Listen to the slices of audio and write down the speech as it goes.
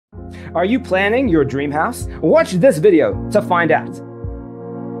Are you planning your dream house? Watch this video to find out.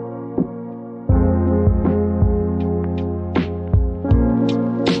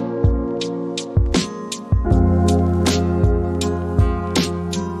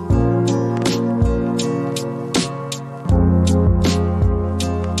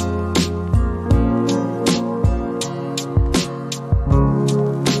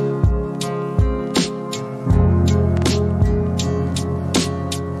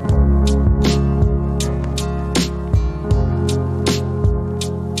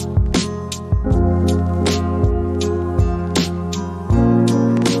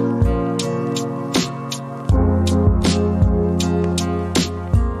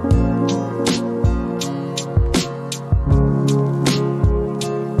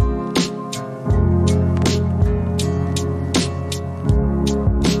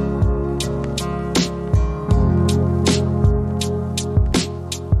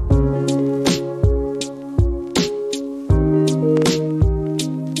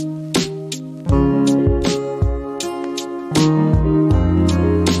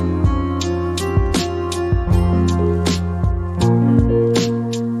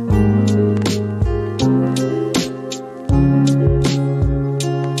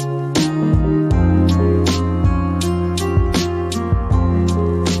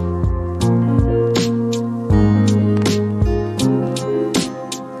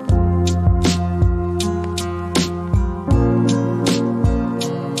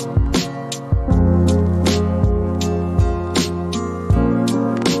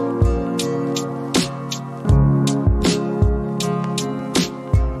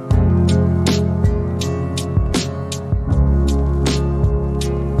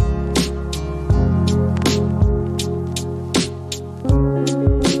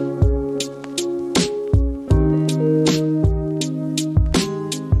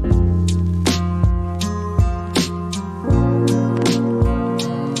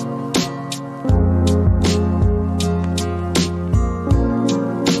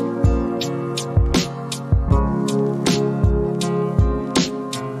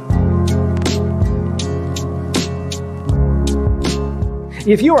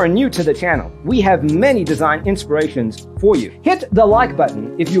 If you are new to the channel, we have many design inspirations for you. Hit the like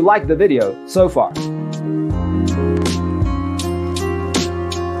button if you like the video so far.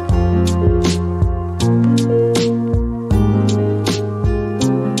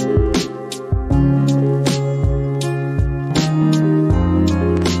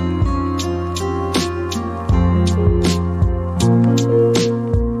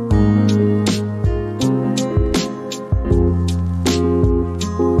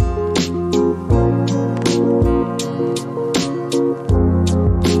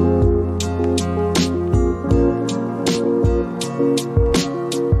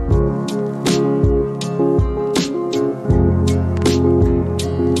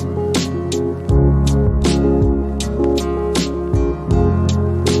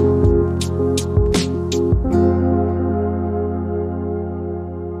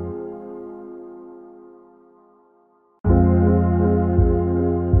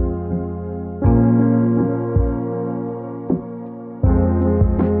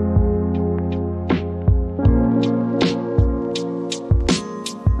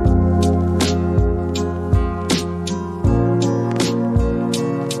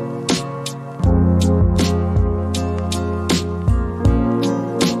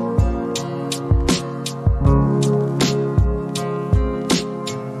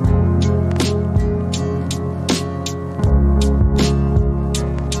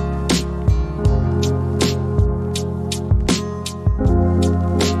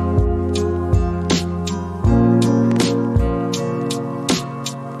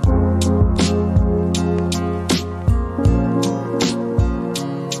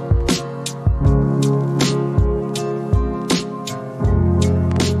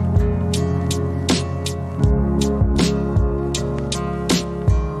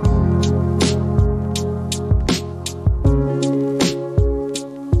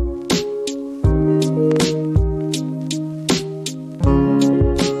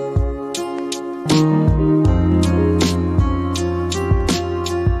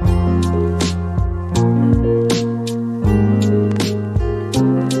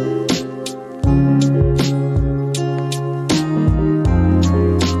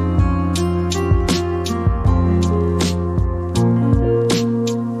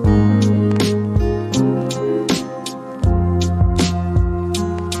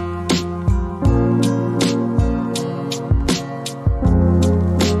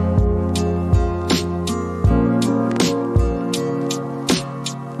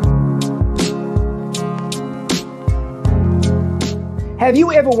 Have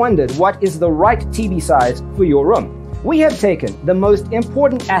you ever wondered what is the right TV size for your room? We have taken the most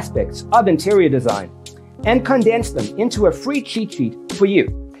important aspects of interior design and condensed them into a free cheat sheet for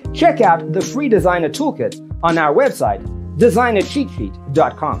you. Check out the free designer toolkit on our website,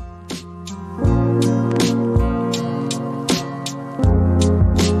 designercheatsheet.com.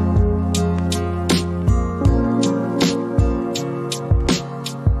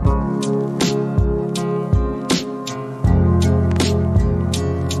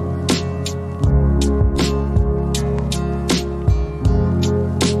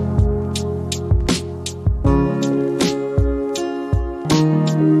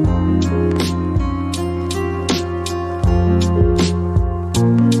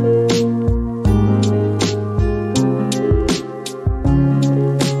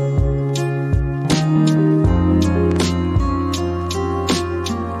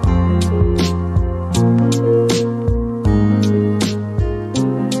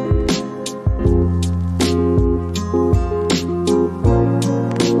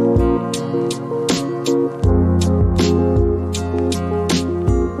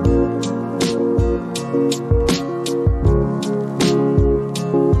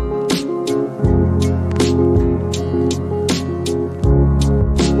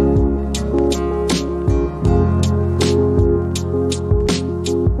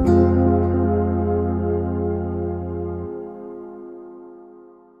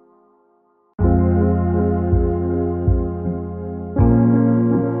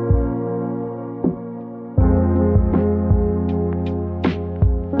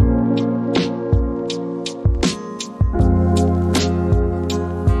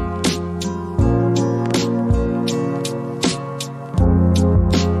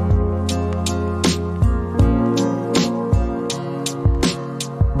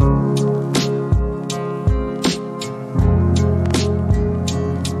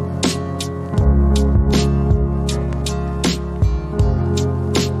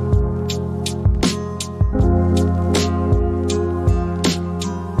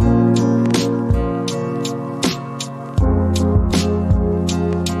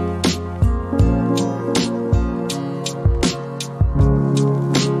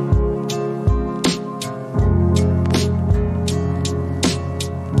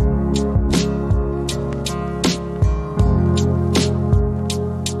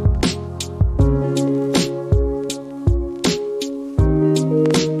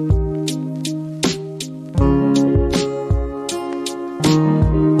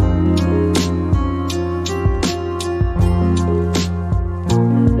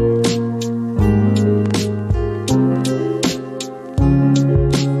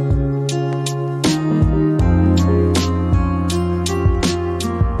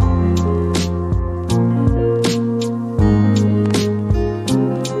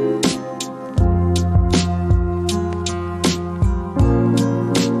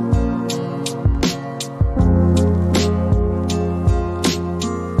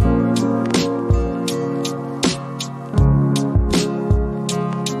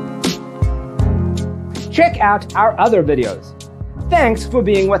 Check out our other videos. Thanks for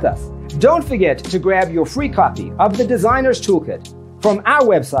being with us. Don't forget to grab your free copy of the Designer's Toolkit from our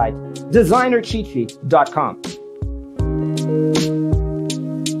website, designercheatsheet.com.